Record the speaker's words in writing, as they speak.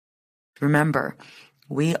Remember,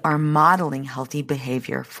 we are modeling healthy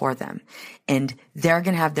behavior for them, and they're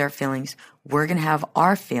going to have their feelings. We're going to have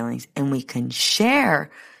our feelings, and we can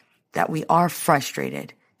share that we are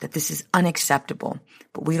frustrated, that this is unacceptable,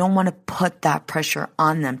 but we don't want to put that pressure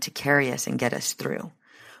on them to carry us and get us through.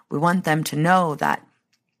 We want them to know that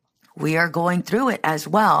we are going through it as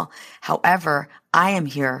well. However, I am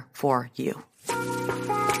here for you.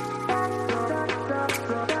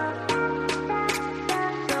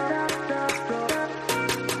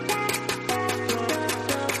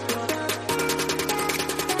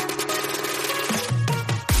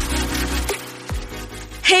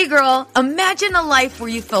 Hey girl, imagine a life where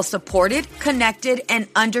you feel supported, connected, and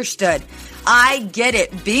understood. I get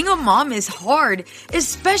it. Being a mom is hard,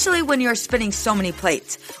 especially when you're spinning so many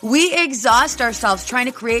plates. We exhaust ourselves trying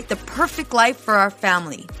to create the perfect life for our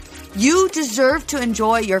family. You deserve to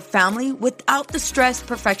enjoy your family without the stress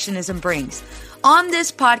perfectionism brings. On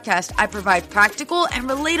this podcast, I provide practical and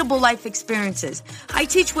relatable life experiences. I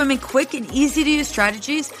teach women quick and easy to use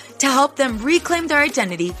strategies to help them reclaim their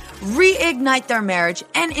identity, reignite their marriage,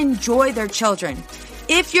 and enjoy their children.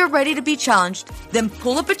 If you're ready to be challenged, then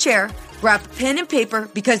pull up a chair, grab a pen and paper,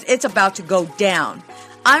 because it's about to go down.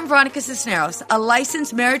 I'm Veronica Cisneros, a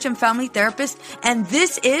licensed marriage and family therapist, and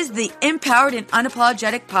this is the Empowered and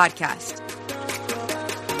Unapologetic Podcast.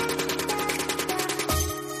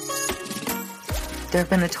 There have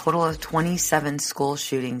been a total of 27 school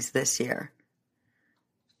shootings this year.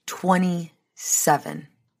 27.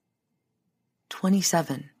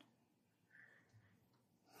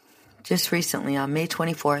 Just recently, on May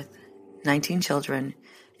 24th, 19 children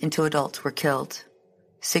and 2 adults were killed,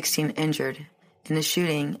 16 injured in a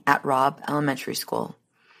shooting at Robb Elementary School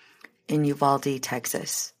in Uvalde,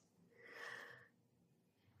 Texas.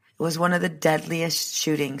 It was one of the deadliest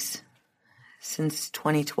shootings since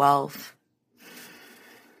 2012.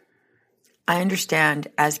 I understand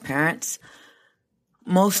as parents,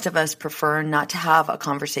 most of us prefer not to have a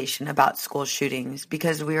conversation about school shootings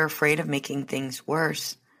because we are afraid of making things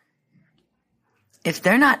worse. If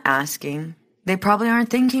they're not asking, they probably aren't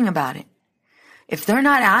thinking about it. If they're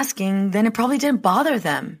not asking, then it probably didn't bother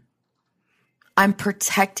them. I'm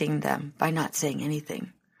protecting them by not saying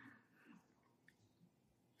anything.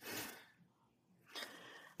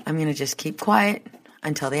 I'm going to just keep quiet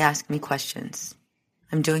until they ask me questions.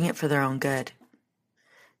 I'm doing it for their own good.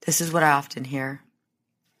 This is what I often hear.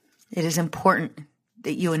 It is important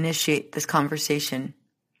that you initiate this conversation.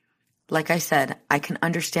 Like I said, I can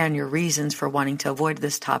understand your reasons for wanting to avoid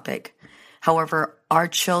this topic. However, our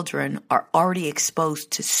children are already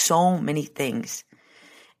exposed to so many things.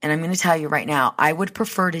 And I'm going to tell you right now, I would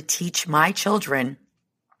prefer to teach my children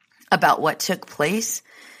about what took place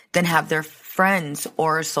than have their friends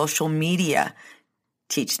or social media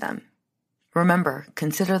teach them. Remember,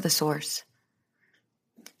 consider the source.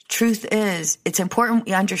 Truth is, it's important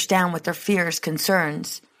we understand what their fears,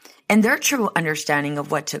 concerns, and their true understanding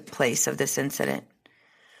of what took place of this incident.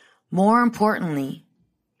 More importantly,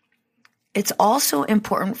 it's also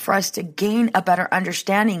important for us to gain a better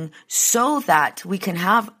understanding so that we can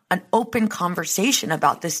have an open conversation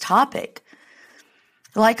about this topic.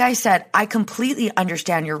 Like I said, I completely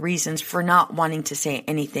understand your reasons for not wanting to say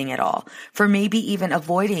anything at all, for maybe even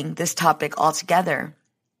avoiding this topic altogether.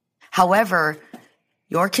 However,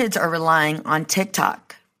 your kids are relying on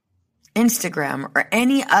TikTok, Instagram, or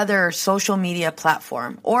any other social media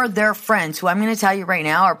platform, or their friends, who I'm going to tell you right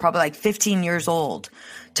now are probably like 15 years old,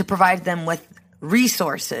 to provide them with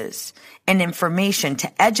resources and information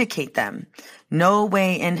to educate them. No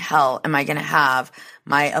way in hell am I going to have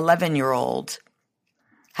my 11-year-old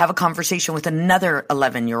have a conversation with another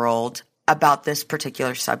 11-year-old about this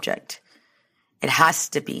particular subject. It has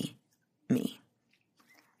to be me.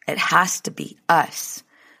 It has to be us,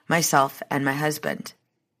 myself and my husband.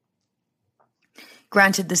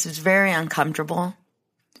 Granted, this is very uncomfortable,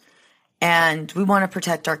 and we want to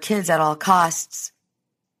protect our kids at all costs.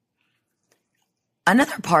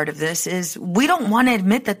 Another part of this is we don't want to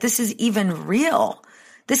admit that this is even real.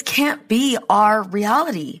 This can't be our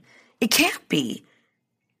reality. It can't be.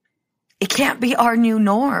 It can't be our new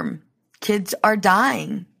norm. Kids are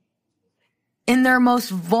dying in their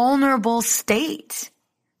most vulnerable state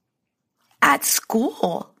at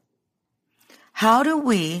school. How do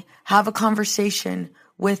we have a conversation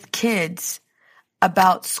with kids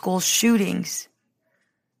about school shootings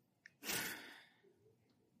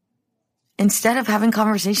instead of having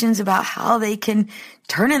conversations about how they can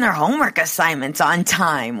turn in their homework assignments on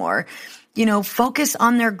time or, focus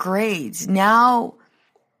on their grades? Now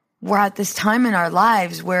we're at this time in our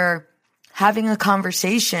lives where having a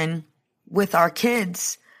conversation with our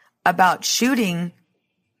kids about shooting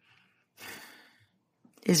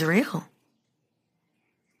is real.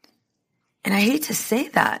 And I hate to say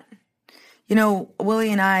that. You know,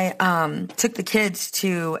 Willie and I took the kids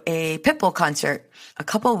to a Pitbull concert a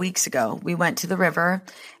couple of weeks ago. We went to the river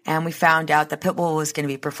and we found out that Pitbull was going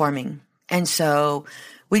to be performing. And so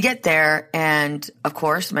we get there and, of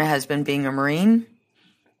course, my husband being a Marine,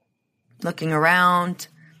 looking around,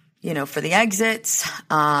 you know, for the exits,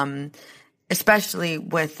 especially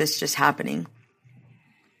with this just happening.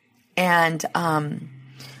 And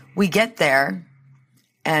we get there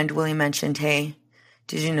and Willie mentioned, hey,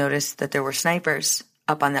 did you notice that there were snipers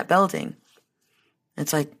up on that building?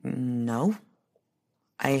 It's like, no,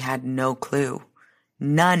 I had no clue.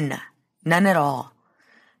 None at all.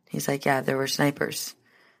 He's like, yeah, there were snipers.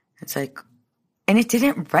 It's like, and it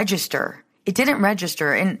didn't register.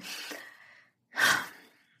 And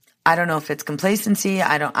I don't know if it's complacency.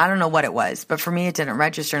 I don't know what it was, but for me, it didn't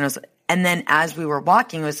register. And then as we were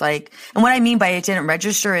walking, it was like, and what I mean by it didn't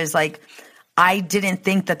register is like, I didn't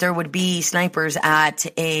think that there would be snipers at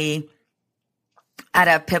a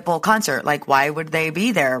Pitbull concert. Like, why would they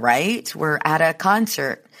be there, right? We're at a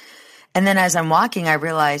concert. And then as I'm walking, I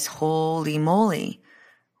realized, holy moly.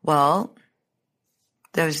 Well,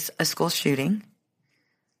 there's a school shooting.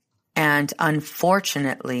 And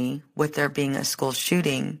unfortunately, with there being a school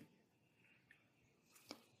shooting,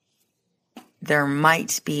 there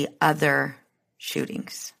might be other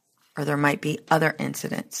shootings or there might be other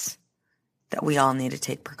incidents that we all need to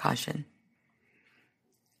take precaution.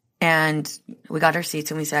 And we got our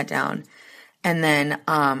seats and we sat down. And then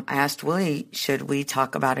I asked Willie, should we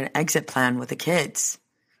talk about an exit plan with the kids?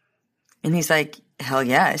 And he's like, hell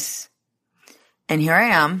yes. And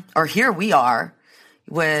here we are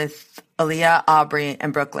with Aaliyah, Aubrey,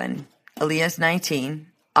 and Brooklyn. Aaliyah's 19,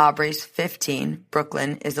 Aubrey's 15,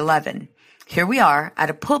 Brooklyn is 11. Here we are at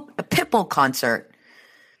a Pitbull concert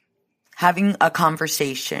having a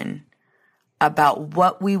conversation about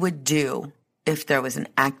what we would do if there was an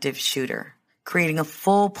active shooter, creating a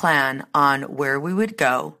full plan on where we would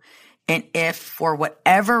go, and if for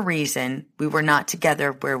whatever reason we were not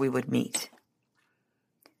together, where we would meet.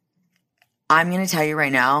 I'm going to tell you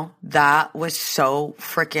right now, that was so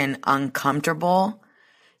freaking uncomfortable.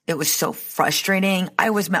 It was so frustrating.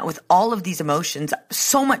 I was met with all of these emotions,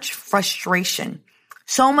 so much frustration.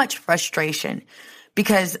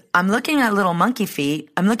 Because I'm looking at little monkey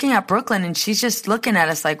feet. I'm looking at Brooklyn and she's just looking at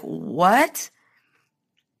us like, what?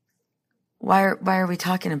 Why are we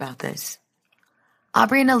talking about this?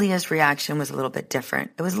 Aubrey and Aaliyah's reaction was a little bit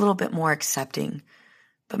different. It was a little bit more accepting.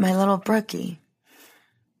 But my little Brookie,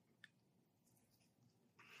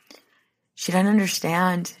 she didn't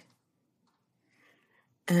understand.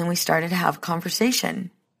 And then we started to have conversation.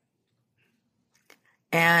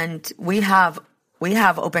 And we have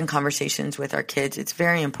open conversations with our kids. It's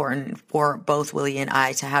very important for both Willie and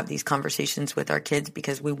I to have these conversations with our kids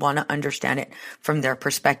because we want to understand it from their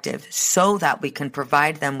perspective so that we can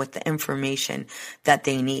provide them with the information that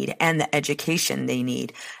they need and the education they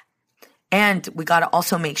need. And we got to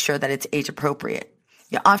also make sure that it's age appropriate.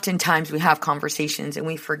 Yeah, oftentimes we have conversations and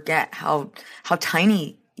we forget how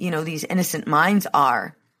tiny, these innocent minds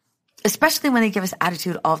are. Especially when they give us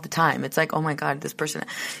attitude all the time. It's like, oh my God, this person,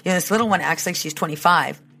 this little one acts like she's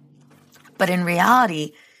 25. But in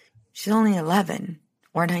reality, she's only 11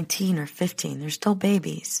 or 19 or 15. They're still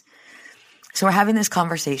babies. So we're having this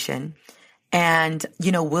conversation and,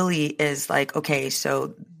 Willie is like, okay,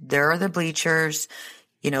 so there are the bleachers.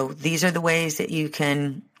 These are the ways that you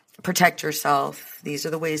can protect yourself. These are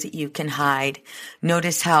the ways that you can hide.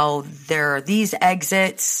 Notice how there are these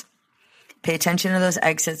exits. Pay attention to those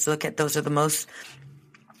exits. Look at those are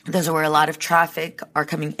where a lot of traffic are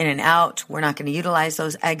coming in and out. We're not going to utilize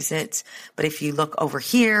those exits. But if you look over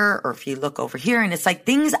here or if you look over here, and it's like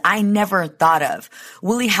things I never thought of.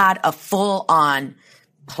 Willie had a full on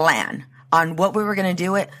plan on what we were going to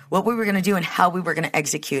do and how we were going to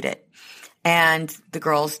execute it. And the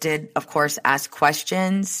girls did, of course, ask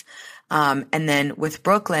questions. And then with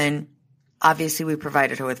Brooklyn, obviously, we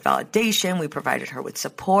provided her with validation. We provided her with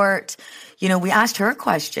support. We asked her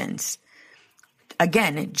questions.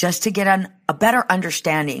 Again, just to get a better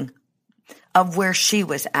understanding of where she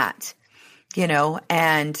was at,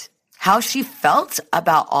 and how she felt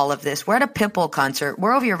about all of this. We're at a Pitbull concert.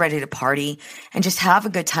 We're over here ready to party and just have a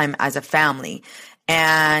good time as a family.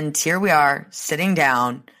 And here we are sitting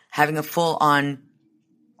down, having a full-on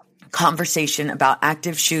conversation about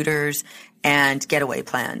active shooters and getaway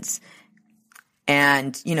plans.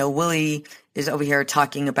 And, Willie is over here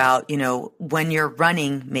talking about, when you're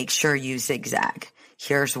running, make sure you zigzag.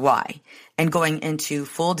 Here's why. And going into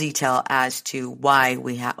full detail as to why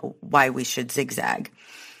we should zigzag.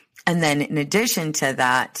 And then in addition to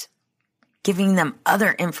that, giving them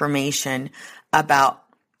other information about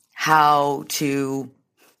how to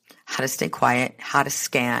stay quiet, how to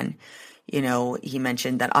scan. You know, he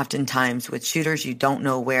mentioned that oftentimes with shooters, you don't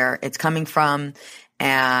know where it's coming from,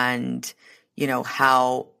 and, you know,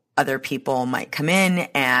 how other people might come in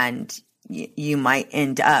and you might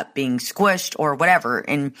end up being squished or whatever.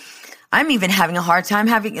 And I'm even having a hard time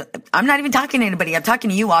I'm not even talking to anybody. I'm talking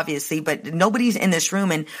to you, obviously, but nobody's in this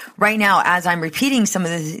room. And right now, as I'm repeating some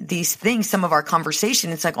of these things, some of our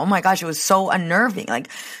conversation, it's like, oh my gosh, it was so unnerving, like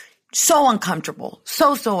so uncomfortable,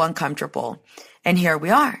 so uncomfortable. And here we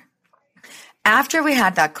are. After we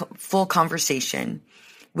had that full conversation,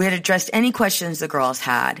 we had addressed any questions the girls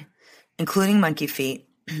had, including monkey feet.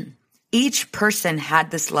 Each person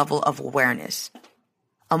had this level of awareness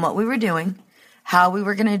on what we were doing, how we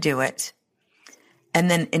were going to do it,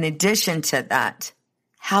 and then in addition to that,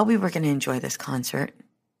 how we were going to enjoy this concert,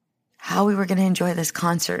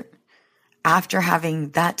 after having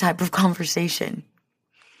that type of conversation.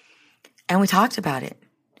 And we talked about it.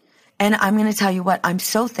 And I'm going to tell you what, I'm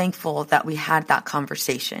so thankful that we had that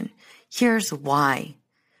conversation. Here's why.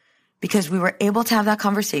 Because we were able to have that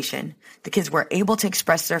conversation. The kids were able to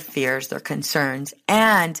express their fears, their concerns,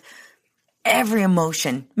 and every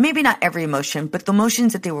emotion, maybe not every emotion, but the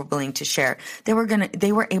emotions that they were willing to share. They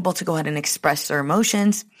were able to go ahead and express their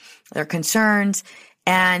emotions, their concerns,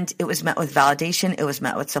 and it was met with validation. It was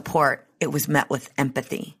met with support. It was met with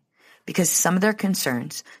empathy, because some of their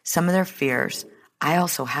concerns, some of their fears, I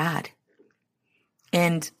also had.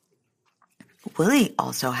 And Willie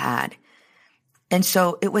also had. And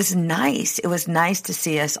so it was nice. It was nice to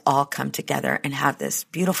see us all come together and have this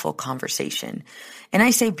beautiful conversation. And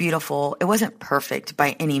I say beautiful, it wasn't perfect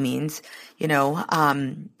by any means, you know,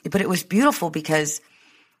 but it was beautiful because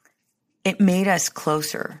it made us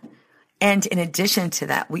closer. And in addition to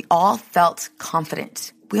that, we all felt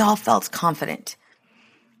confident.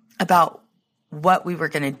 About what we were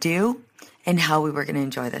going to do and how we were going to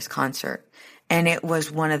enjoy this concert. And it was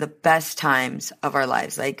one of the best times of our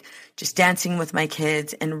lives, like just dancing with my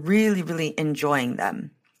kids and really, really enjoying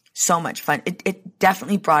them. So much fun. It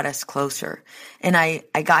definitely brought us closer. And I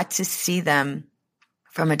got to see them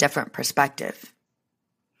from a different perspective.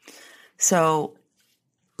 So,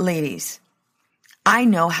 ladies, I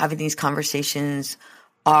know having these conversations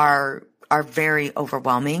are very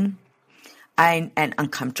overwhelming and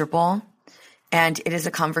uncomfortable. And it is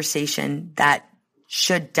a conversation that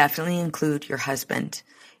should definitely include your husband.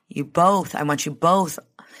 I want you both,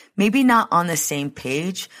 maybe not on the same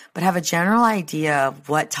page, but have a general idea of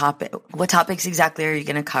what topics exactly are you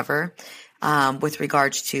going to cover, with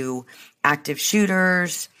regards to active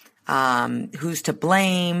shooters, who's to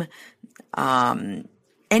blame,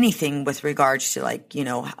 anything with regards to, like, you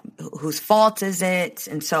know, whose fault is it,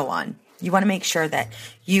 and so on. You want to make sure that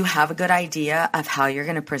you have a good idea of how you're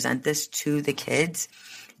going to present this to the kids.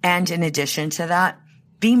 And in addition to that,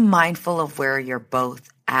 be mindful of where you're both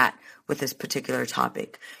at with this particular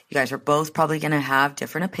topic. You guys are both probably going to have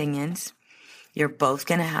different opinions. You're both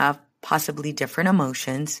going to have possibly different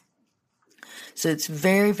emotions. So it's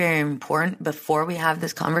very, very important before we have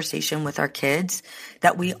this conversation with our kids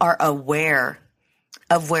that we are aware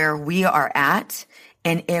of where we are at.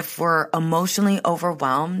 And if we're emotionally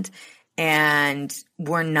overwhelmed and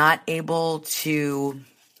we're not able to,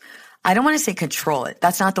 I don't want to say control it.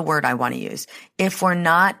 That's not the word I want to use. If we're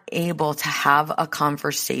not able to have a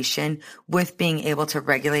conversation with being able to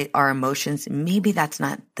regulate our emotions, maybe that's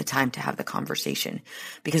not the time to have the conversation,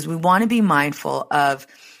 because we want to be mindful of,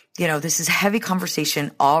 you know, this is a heavy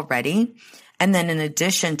conversation already. And then in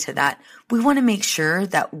addition to that, we want to make sure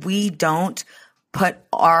that we don't put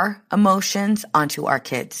our emotions onto our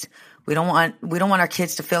kids. We don't want our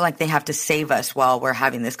kids to feel like they have to save us while we're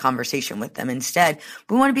having this conversation with them. Instead,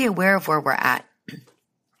 we want to be aware of where we're at.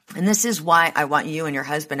 And this is why I want you and your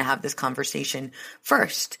husband to have this conversation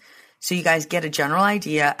first. So you guys get a general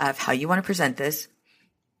idea of how you want to present this.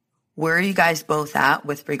 Where are you guys both at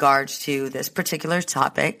with regards to this particular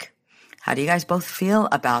topic? How do you guys both feel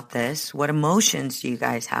about this? What emotions do you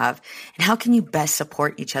guys have? And how can you best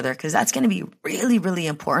support each other? Because that's going to be really, really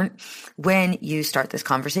important when you start this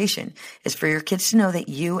conversation, is for your kids to know that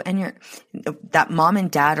you and that mom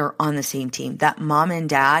and dad are on the same team, that mom and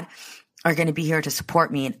dad are going to be here to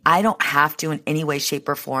support me. And I don't have to in any way, shape,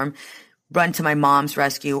 or form run to my mom's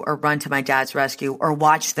rescue or run to my dad's rescue or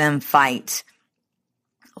watch them fight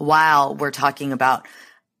while we're talking about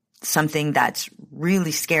something that's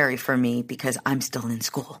really scary for me because I'm still in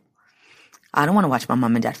school. I don't want to watch my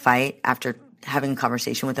mom and dad fight after having a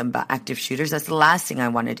conversation with them about active shooters. That's the last thing I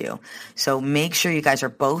want to do. So make sure you guys are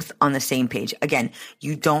both on the same page. Again,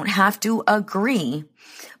 you don't have to agree,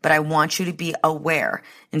 but I want you to be aware.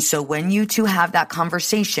 And so when you two have that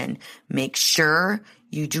conversation, make sure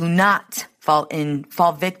you do not fall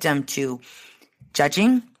victim to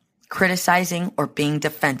judging, criticizing, or being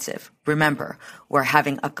defensive. Remember, we're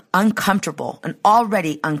having an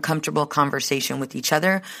already uncomfortable conversation with each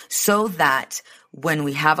other so that when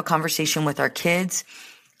we have a conversation with our kids,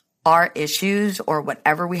 our issues or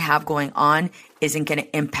whatever we have going on isn't going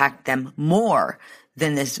to impact them more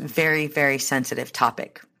than this very, very sensitive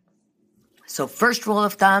topic. So first rule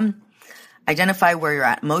of thumb, identify where you're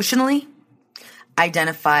at emotionally.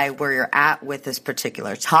 Identify where you're at with this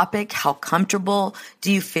particular topic. How comfortable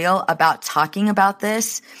do you feel about talking about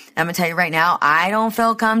this? I'm going to tell you right now, I don't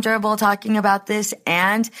feel comfortable talking about this,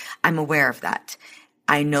 and I'm aware of that.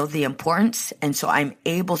 I know the importance, and so I'm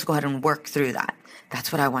able to go ahead and work through that.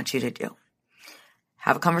 That's what I want you to do.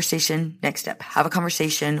 Have a conversation. Next step, have a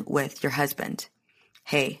conversation with your husband.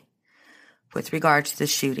 Hey, with regards to the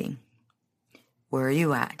shooting, where are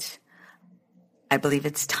you at? I believe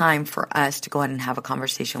it's time for us to go ahead and have a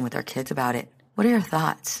conversation with our kids about it. What are your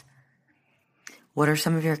thoughts? What are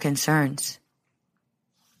some of your concerns?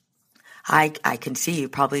 I can see you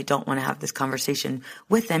probably don't want to have this conversation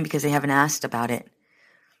with them because they haven't asked about it.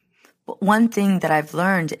 But one thing that I've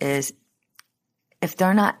learned is if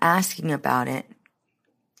they're not asking about it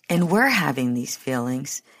and we're having these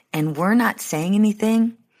feelings and we're not saying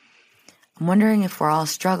anything, I'm wondering if we're all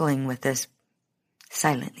struggling with this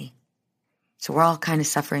silently. So we're all kind of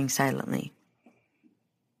suffering silently.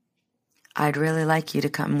 I'd really like you to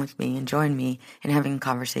come with me and join me in having a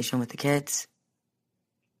conversation with the kids.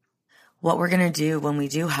 What we're going to do when we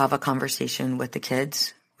do have a conversation with the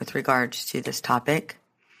kids with regards to this topic,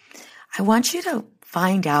 I want you to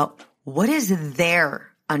find out what is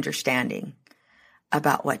their understanding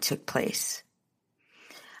about what took place.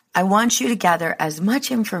 I want you to gather as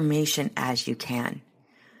much information as you can.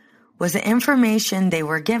 Was the information they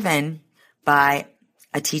were given by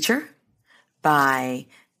a teacher, by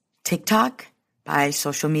TikTok, by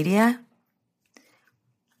social media?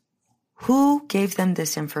 Who gave them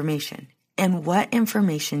this information? And what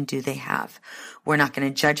information do they have? We're not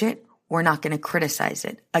going to judge it. We're not going to criticize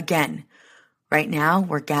it. Again, right now,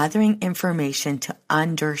 we're gathering information to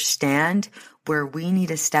understand where we need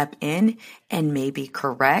to step in and maybe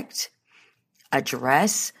correct,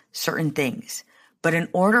 address certain things. But in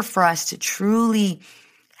order for us to truly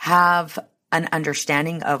have an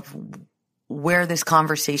understanding of where this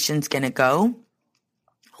conversation's going to go,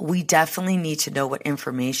 we definitely need to know what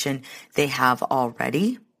information they have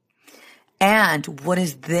already and what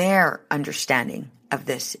is their understanding of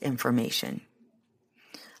this information.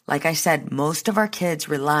 Like I said, most of our kids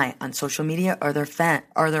rely on social media or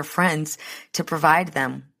their friends to provide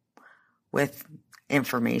them with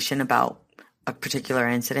information about a particular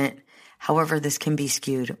incident. However, this can be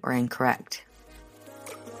skewed or incorrect.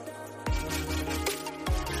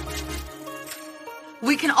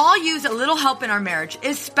 We can all use a little help in our marriage,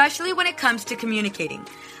 especially when it comes to communicating.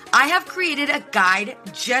 I have created a guide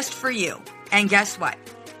just for you. And guess what?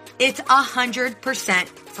 It's 100%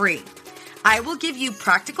 free. I will give you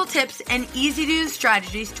practical tips and easy-to-use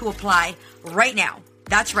strategies to apply right now.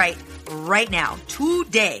 That's right, right now,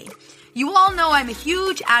 today. You all know I'm a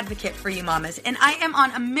huge advocate for you mamas, and I am on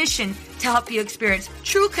a mission to help you experience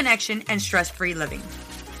true connection and stress-free living.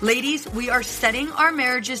 Ladies, we are setting our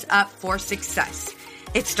marriages up for success.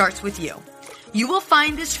 It starts with you. You will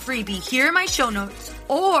find this freebie here in my show notes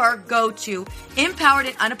or go to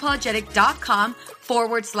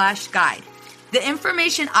empoweredandunapologetic.com/guide. The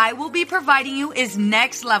information I will be providing you is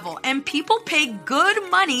next level, and people pay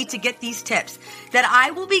good money to get these tips that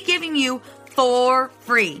I will be giving you for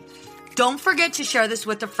free. Don't forget to share this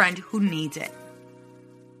with a friend who needs it.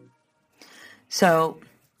 So,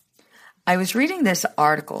 I was reading this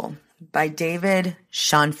article by David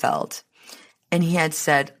Schoenfeld, and he had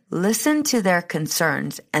said, listen to their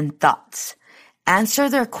concerns and thoughts. Answer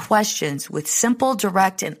their questions with simple,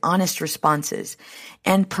 direct, and honest responses,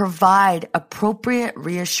 and provide appropriate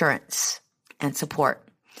reassurance and support.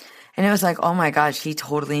 And it was like, oh my gosh, he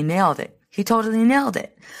totally nailed it. He totally nailed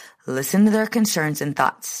it. Listen to their concerns and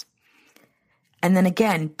thoughts. And then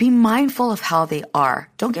again, be mindful of how they are.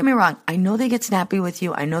 Don't get me wrong. I know they get snappy with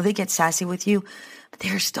you. I know they get sassy with you, but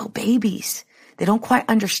they're still babies. They don't quite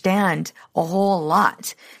understand a whole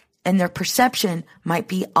lot. And their perception might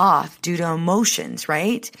be off due to emotions,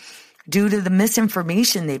 right? due to the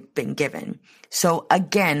misinformation they've been given. So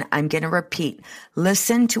again, I'm going to repeat,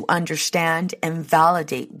 listen to understand and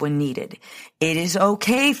validate when needed. It is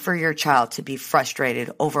okay for your child to be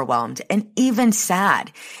frustrated, overwhelmed, and even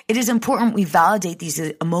sad. It is important we validate these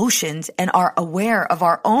emotions and are aware of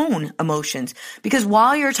our own emotions, because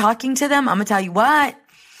while you're talking to them, I'm going to tell you what,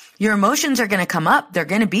 your emotions are going to come up. They're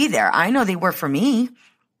going to be there. I know they were for me,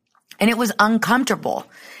 and it was uncomfortable.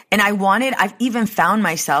 And I've even found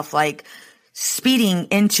myself like speeding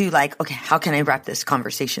into like, okay, how can I wrap this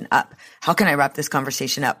conversation up? How can I wrap this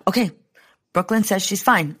conversation up? Okay, Brooklyn says she's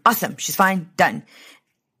fine. Awesome. She's fine. Done.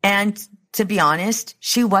 And to be honest,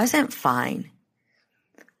 she wasn't fine.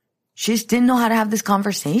 She just didn't know how to have this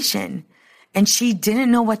conversation. And she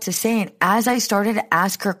didn't know what to say. And as I started to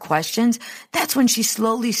ask her questions, that's when she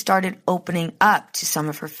slowly started opening up to some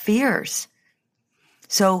of her fears.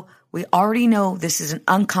 So we already know this is an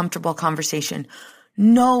uncomfortable conversation.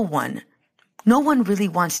 No one really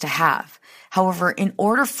wants to have. However, in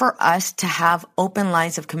order for us to have open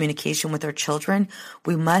lines of communication with our children,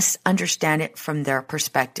 we must understand it from their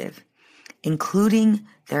perspective, including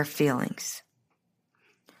their feelings.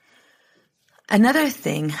 Another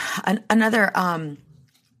thing I'd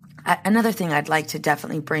like to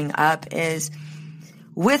definitely bring up is,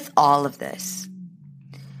 with all of this,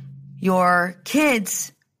 your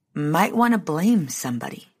kids might want to blame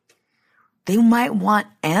somebody. They might want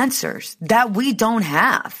answers that we don't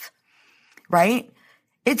have, right?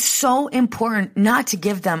 It's so important not to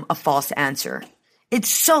give them a false answer. It's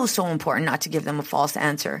so important not to give them a false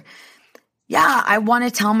answer. Yeah, I want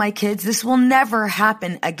to tell my kids this will never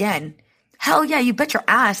happen again. Hell yeah, you bet your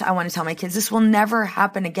ass I want to tell my kids this will never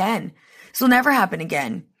happen again. This will never happen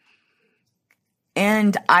again.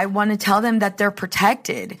 And I want to tell them that they're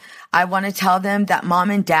protected. I want to tell them that mom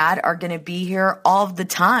and dad are going to be here all the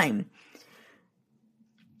time.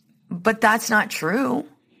 But that's not true.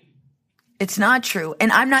 It's not true.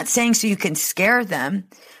 And I'm not saying so you can scare them,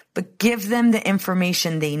 but give them the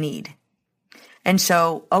information they need. And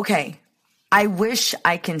so, okay, I wish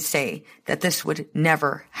I can say that this would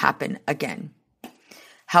never happen again.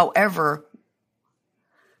 However,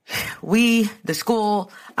 the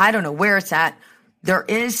school, I don't know where it's at, there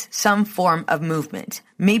is some form of movement.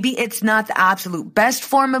 Maybe it's not the absolute best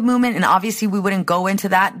form of movement, and obviously we wouldn't go into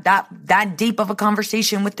that deep of a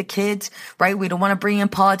conversation with the kids, right? We don't want to bring in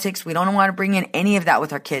politics. We don't want to bring in any of that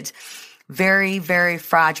with our kids. Very, very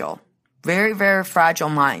fragile. Very, very fragile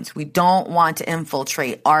minds. We don't want to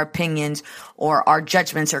infiltrate our opinions or our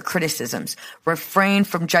judgments or criticisms. Refrain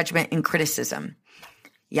from judgment and criticism.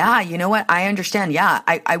 Yeah, you know what? I understand. Yeah,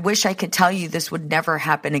 I wish I could tell you this would never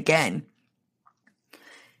happen again.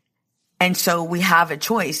 And so we have a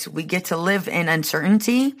choice. We get to live in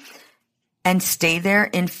uncertainty and stay there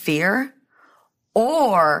in fear,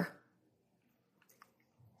 or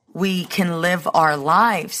we can live our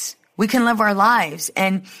lives. We can live our lives.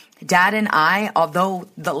 And Dad and I, although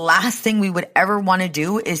the last thing we would ever want to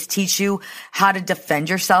do is teach you how to defend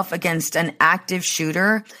yourself against an active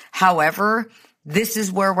shooter. However, this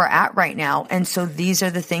is where we're at right now. And so these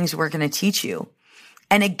are the things we're going to teach you.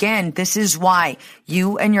 And again, this is why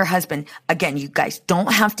you and your husband, again, you guys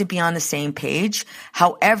don't have to be on the same page.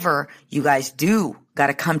 However, you guys do got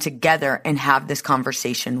to come together and have this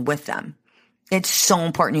conversation with them. It's so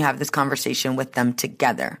important you have this conversation with them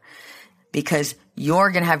together, because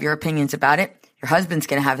you're going to have your opinions about it. Your husband's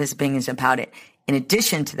going to have his opinions about it. In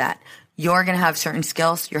addition to that, you're going to have certain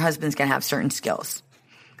skills. Your husband's going to have certain skills.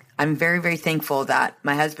 I'm very, very thankful that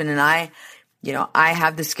my husband and I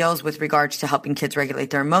have the skills with regards to helping kids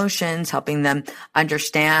regulate their emotions, helping them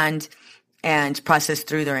understand and process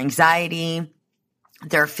through their anxiety,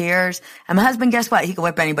 their fears. And my husband, guess what? He can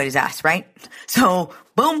whip anybody's ass, right? So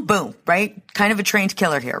boom, boom, right? Kind of a trained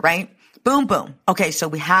killer here, right? Boom, boom. Okay, so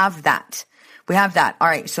we have that. All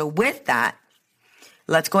right, so with that,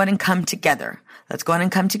 let's go ahead and come together.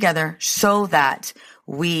 So that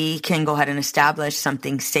we can go ahead and establish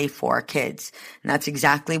something safe for our kids. And that's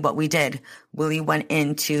exactly what we did. Willie went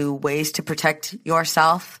into ways to protect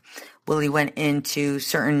yourself. Willie went into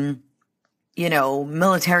certain,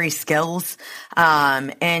 military skills.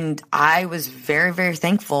 And I was very, very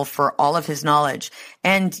thankful for all of his knowledge.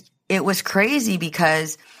 And it was crazy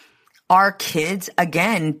because our kids,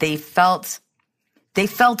 again, they felt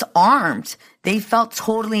armed. They felt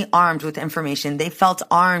totally armed with information. They felt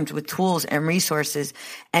armed with tools and resources,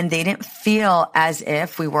 and they didn't feel as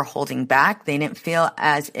if we were holding back. They didn't feel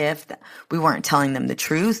as if we weren't telling them the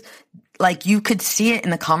truth. Like, you could see it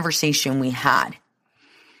in the conversation we had.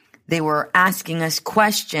 They were asking us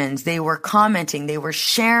questions. They were commenting. They were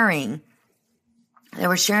sharing.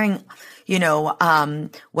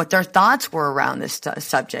 what their thoughts were around this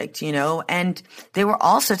subject, and they were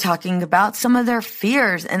also talking about some of their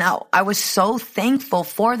fears. And I was so thankful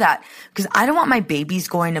for that, because I don't want my babies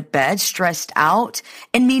going to bed stressed out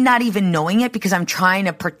and me not even knowing it, because I'm trying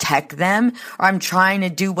to protect them or I'm trying to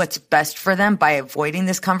do what's best for them by avoiding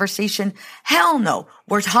this conversation. Hell no.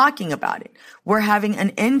 We're talking about it. We're having an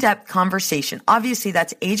in-depth conversation. Obviously,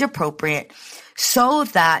 that's age appropriate, so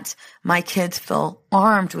that my kids feel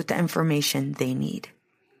armed with the information they need.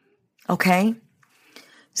 Okay?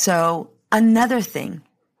 So another thing,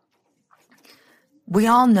 we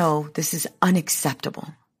all know this is unacceptable.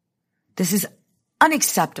 This is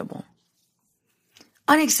unacceptable.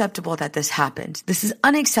 Unacceptable that this happened. This is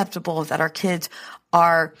unacceptable that our kids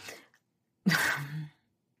are, it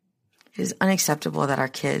is unacceptable that our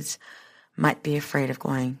kids might be afraid of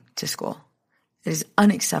going to school. It is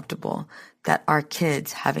unacceptable that our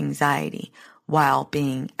kids have anxiety while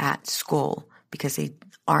being at school because they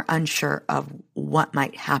are unsure of what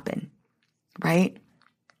might happen, right?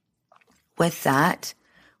 With that,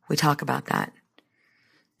 we talk about that,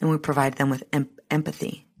 and we provide them with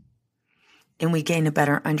empathy, and we gain a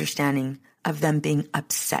better understanding of them being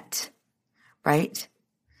upset, right?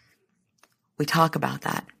 We talk about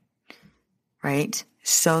that, right?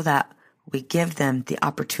 So that we give them the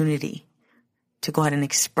opportunity to go ahead and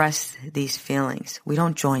express these feelings. We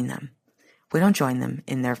don't join them. We don't join them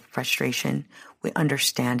in their frustration. We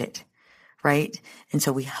understand it, right? And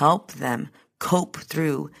so we help them cope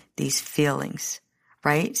through these feelings,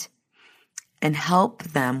 right? And help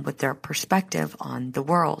them with their perspective on the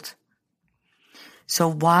world. So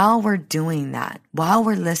while we're doing that, while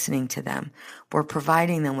we're listening to them, we're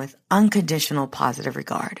providing them with unconditional positive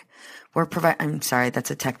regard. I'm sorry,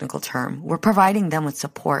 that's a technical term. We're providing them with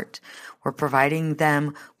support. We're providing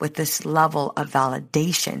them with this level of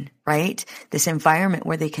validation, right? This environment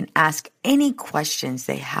where they can ask any questions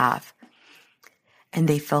they have. And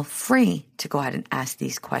they feel free to go ahead and ask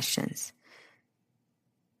these questions.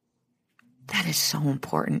 That is so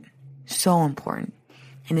important. So important.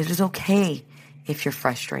 And it is okay if you're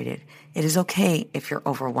frustrated. It is okay if you're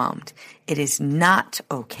overwhelmed. It is not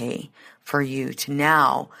okay for you to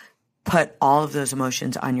now put all of those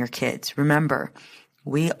emotions on your kids. Remember,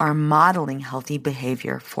 we are modeling healthy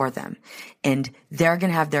behavior for them, and they're going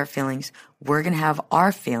to have their feelings. We're going to have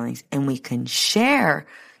our feelings, and we can share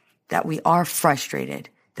that we are frustrated,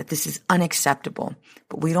 that this is unacceptable,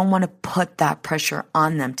 but we don't want to put that pressure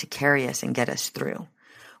on them to carry us and get us through.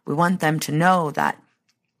 We want them to know that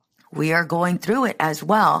we are going through it as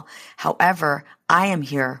well. However, I am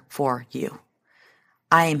here for you.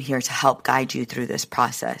 I am here to help guide you through this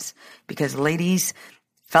process, because ladies,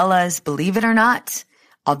 fellas, believe it or not,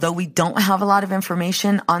 although we don't have a lot of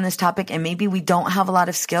information on this topic and maybe we don't have a lot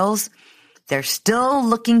of skills, they're still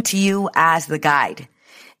looking to you as the guide.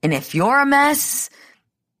 And if you're a mess,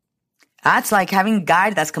 that's like having a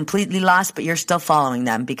guide that's completely lost, but you're still following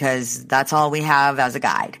them because that's all we have as a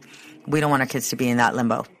guide. We don't want our kids to be in that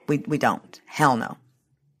limbo. We don't. Hell no.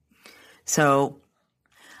 So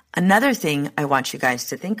another thing I want you guys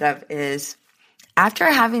to think of is, after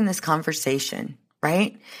having this conversation,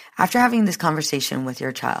 right? After having this conversation with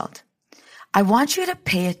your child, I want you to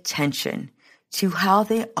pay attention to how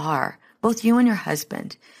they are, both you and your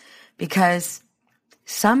husband, because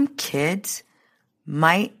some kids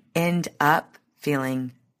might end up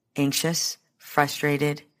feeling anxious,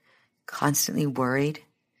 frustrated, constantly worried,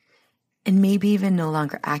 and maybe even no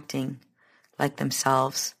longer acting like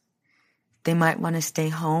themselves. They might want to stay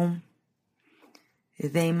home.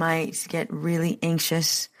 They might get really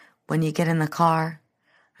anxious when you get in the car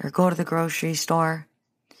or go to the grocery store.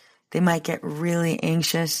 They might get really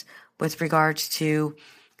anxious with regards to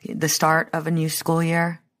the start of a new school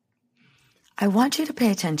year. I want you to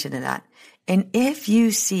pay attention to that. And if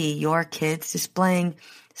you see your kids displaying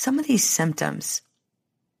some of these symptoms,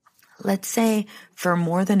 let's say for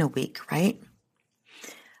more than a week, right?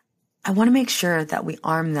 I want to make sure that we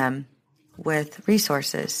arm them with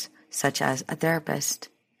resources such as a therapist.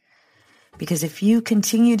 Because if you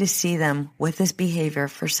continue to see them with this behavior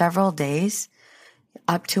for several days,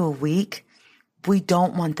 up to a week, we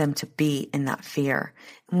don't want them to be in that fear.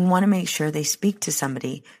 And we want to make sure they speak to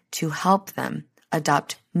somebody to help them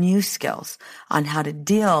adopt new skills on how to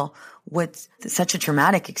deal with such a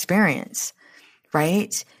traumatic experience,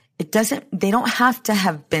 right? They don't have to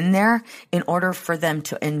have been there in order for them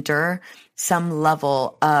to endure some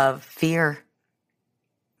level of fear.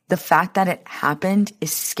 The fact that it happened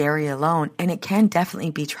is scary alone, and it can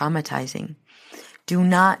definitely be traumatizing. Do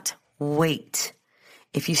not wait.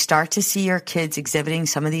 If you start to see your kids exhibiting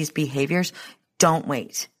some of these behaviors, don't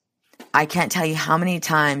wait. I can't tell you how many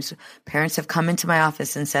times parents have come into my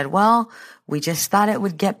office and said, well, we just thought it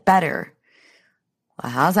would get better.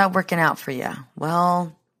 Well, how's that working out for you?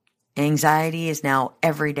 Well, anxiety is now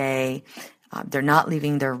every day. They're not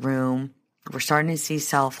leaving their room. We're starting to see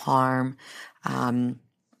self-harm. In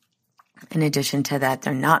addition to that,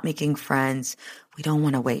 they're not making friends. We don't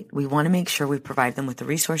want to wait. We want to make sure we provide them with the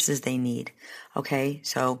resources they need. Okay.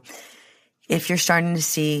 So if you're starting to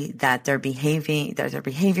see that their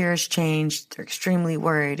behavior has changed, they're extremely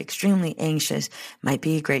worried, extremely anxious, might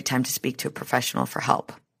be a great time to speak to a professional for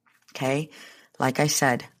help. Okay. Like I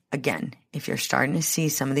said, again, if you're starting to see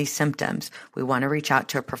some of these symptoms, we want to reach out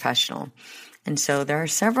to a professional. And so there are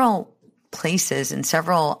several places and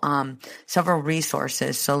several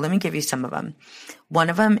resources. So let me give you some of them. One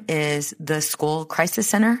of them is the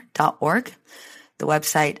schoolcrisiscenter.org, the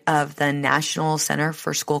website of the National Center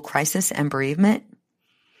for School Crisis and Bereavement.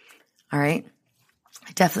 All right.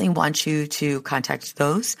 I definitely want you to contact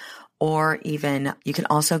those, or even you can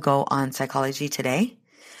also go on Psychology Today.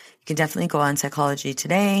 You can definitely go on Psychology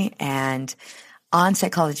Today, and on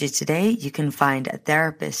Psychology Today, you can find a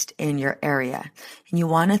therapist in your area. And you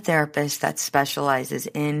want a therapist that specializes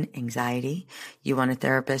in anxiety. You want a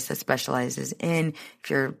therapist that specializes in if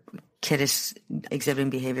your kid is exhibiting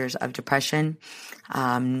behaviors of depression,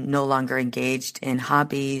 no longer engaged in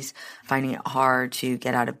hobbies, finding it hard to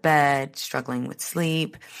get out of bed, struggling with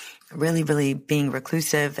sleep, really, really being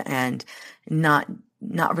reclusive and not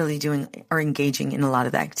really doing or engaging in a lot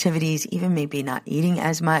of the activities, even maybe not eating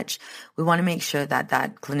as much. We want to make sure that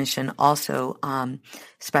that clinician also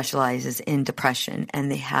specializes in depression, and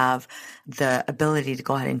they have the ability to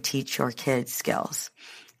go ahead and teach your kids skills.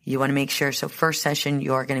 You want to make sure, so first session,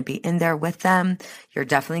 you're going to be in there with them. You're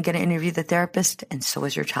definitely going to interview the therapist, and so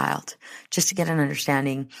is your child, just to get an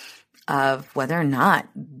understanding of whether or not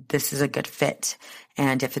this is a good fit.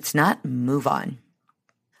 And if it's not, move on.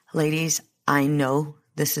 Ladies, I know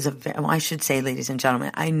this is I should say, ladies and gentlemen,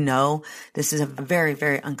 I know this is a very,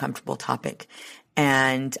 very uncomfortable topic.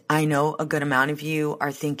 And I know a good amount of you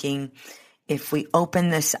are thinking, if we open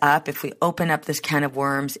this up, if we open up this can of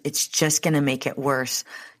worms, it's just going to make it worse.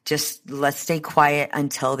 Just let's stay quiet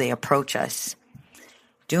until they approach us.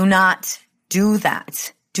 Do not do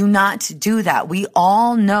that. Do not do that. We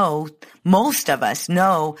all know, most of us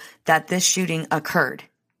know that this shooting occurred.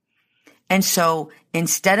 And so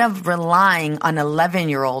instead of relying on an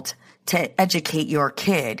 11-year-old to educate your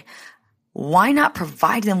kid, why not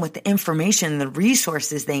provide them with the information and the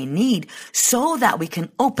resources they need so that we can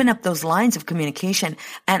open up those lines of communication,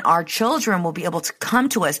 and our children will be able to come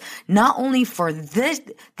to us not only for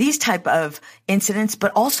these type of incidents,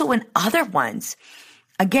 but also in other ones.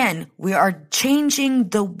 Again, we are changing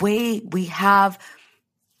the way we have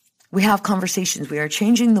conversations. We are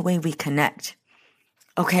changing the way we connect.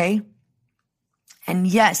 Okay? And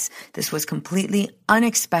yes, this was completely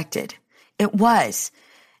unexpected. It was.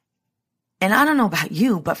 And I don't know about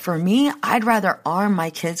you, but for me, I'd rather arm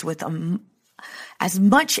my kids with as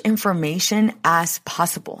much information as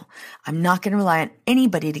possible. I'm not going to rely on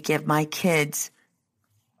anybody to give my kids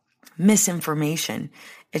misinformation.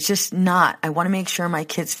 It's just not. I want to make sure my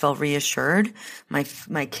kids feel reassured, my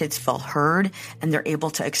kids feel heard, and they're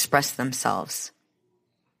able to express themselves.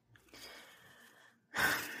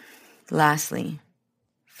 Lastly,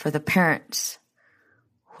 for the parents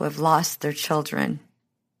who have lost their children,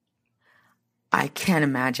 I can't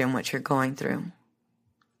imagine what you're going through.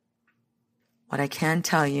 What I can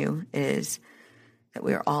tell you is that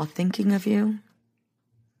we are all thinking of you.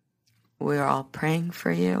 We are all praying for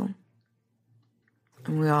you.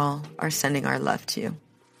 And we all are sending our love to you.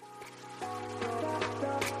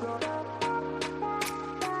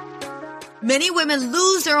 Many women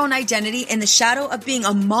lose their own identity in the shadow of being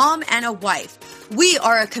a mom and a wife. We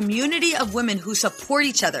are a community of women who support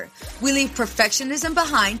each other. We leave perfectionism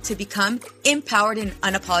behind to become empowered and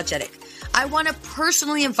unapologetic. I want to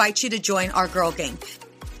personally invite you to join our Girl Gang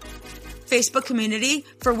Facebook community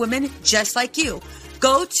for women just like you.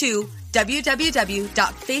 Go to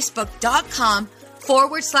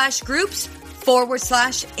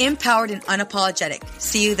www.facebook.com/groups/empowered and unapologetic.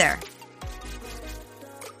 See you there.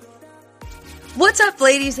 What's up,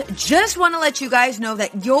 ladies? Just want to let you guys know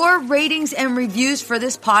that your ratings and reviews for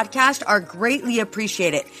this podcast are greatly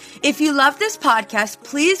appreciated. If you love this podcast,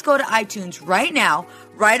 please go to iTunes right now,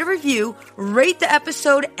 write a review, rate the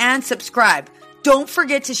episode, and subscribe. Don't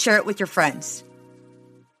forget to share it with your friends.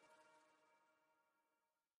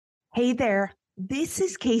 Hey there. This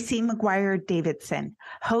is Casey McGuire Davidson,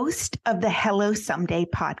 host of the Hello Someday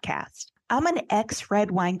podcast. I'm an ex-red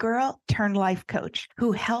wine girl turned life coach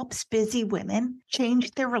who helps busy women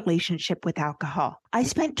change their relationship with alcohol. I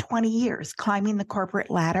spent 20 years climbing the corporate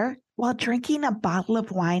ladder while drinking a bottle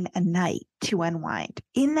of wine a night to unwind.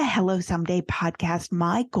 In the Hello Someday podcast,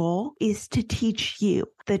 my goal is to teach you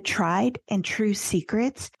the tried and true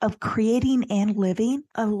secrets of creating and living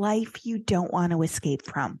a life you don't want to escape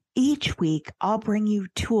from. Each week, I'll bring you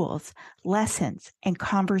tools, lessons, and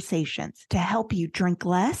conversations to help you drink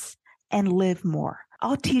less and live more.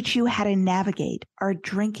 I'll teach you how to navigate our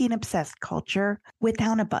drinking obsessed culture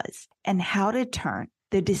without a buzz and how to turn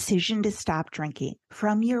the decision to stop drinking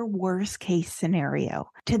from your worst case scenario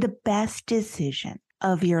to the best decision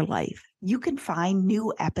of your life. You can find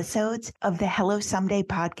new episodes of the Hello Someday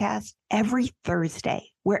podcast every Thursday,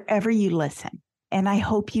 wherever you listen. And I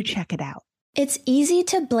hope you check it out. It's easy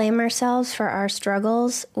to blame ourselves for our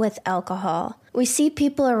struggles with alcohol. We see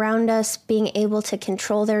people around us being able to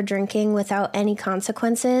control their drinking without any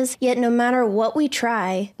consequences, yet no matter what we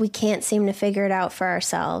try, we can't seem to figure it out for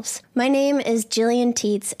ourselves. My name is Jillian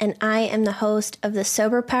Tietz, and I am the host of the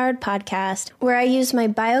Sober Powered podcast, where I use my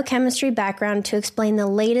biochemistry background to explain the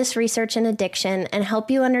latest research in addiction and help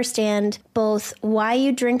you understand both why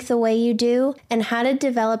you drink the way you do and how to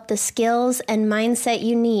develop the skills and mindset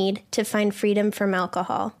you need to find freedom from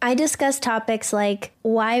alcohol. I discuss topics like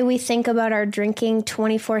why we think about our drinking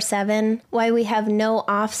 24/7, why we have no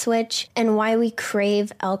off switch, and why we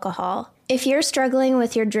crave alcohol. If you're struggling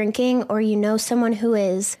with your drinking or you know someone who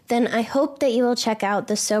is, then I hope that you will check out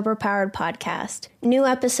the Sober Powered podcast. New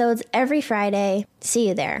episodes every Friday. See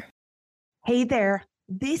you there. Hey there.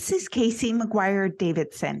 This is Casey McGuire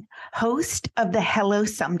Davidson, host of the Hello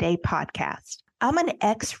Someday podcast. I'm an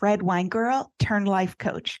ex-red wine girl turned life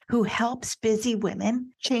coach who helps busy women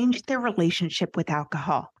change their relationship with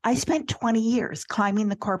alcohol. I spent 20 years climbing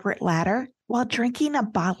the corporate ladder while drinking a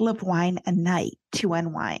bottle of wine a night to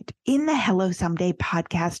unwind. In the Hello Someday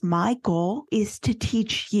podcast, my goal is to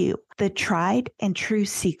teach you the tried and true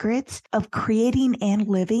secrets of creating and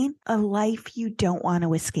living a life you don't want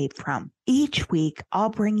to escape from. Each week, I'll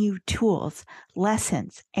bring you tools,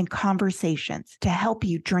 lessons, and conversations to help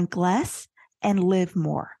you drink less and live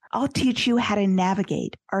more. I'll teach you how to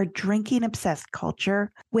navigate our drinking obsessed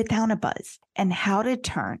culture without a buzz and how to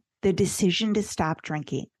turn the decision to stop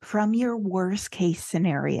drinking from your worst case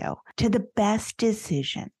scenario to the best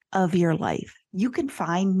decision of your life. You can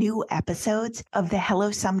find new episodes of the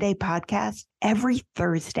Hello Someday podcast every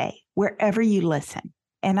Thursday, wherever you listen.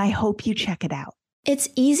 And I hope you check it out. It's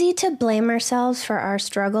easy to blame ourselves for our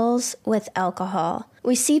struggles with alcohol.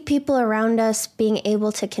 We see people around us being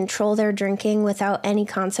able to control their drinking without any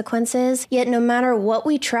consequences, yet no matter what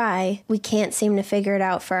we try, we can't seem to figure it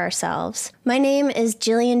out for ourselves. My name is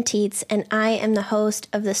Jillian Tietz, and I am the host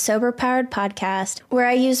of the Sober Powered podcast, where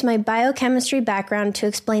I use my biochemistry background to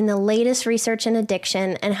explain the latest research in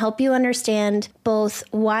addiction and help you understand both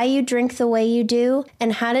why you drink the way you do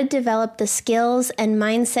and how to develop the skills and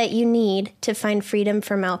mindset you need to find freedom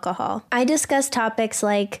from alcohol. I discuss topics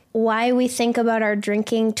like why we think about our drinking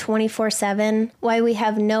 24/7, why we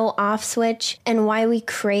have no off switch, and why we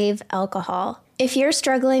crave alcohol. If you're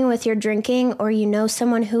struggling with your drinking or you know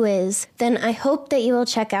someone who is, then I hope that you will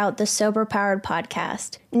check out the Sober Powered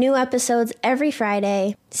podcast. New episodes every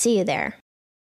Friday. See you there.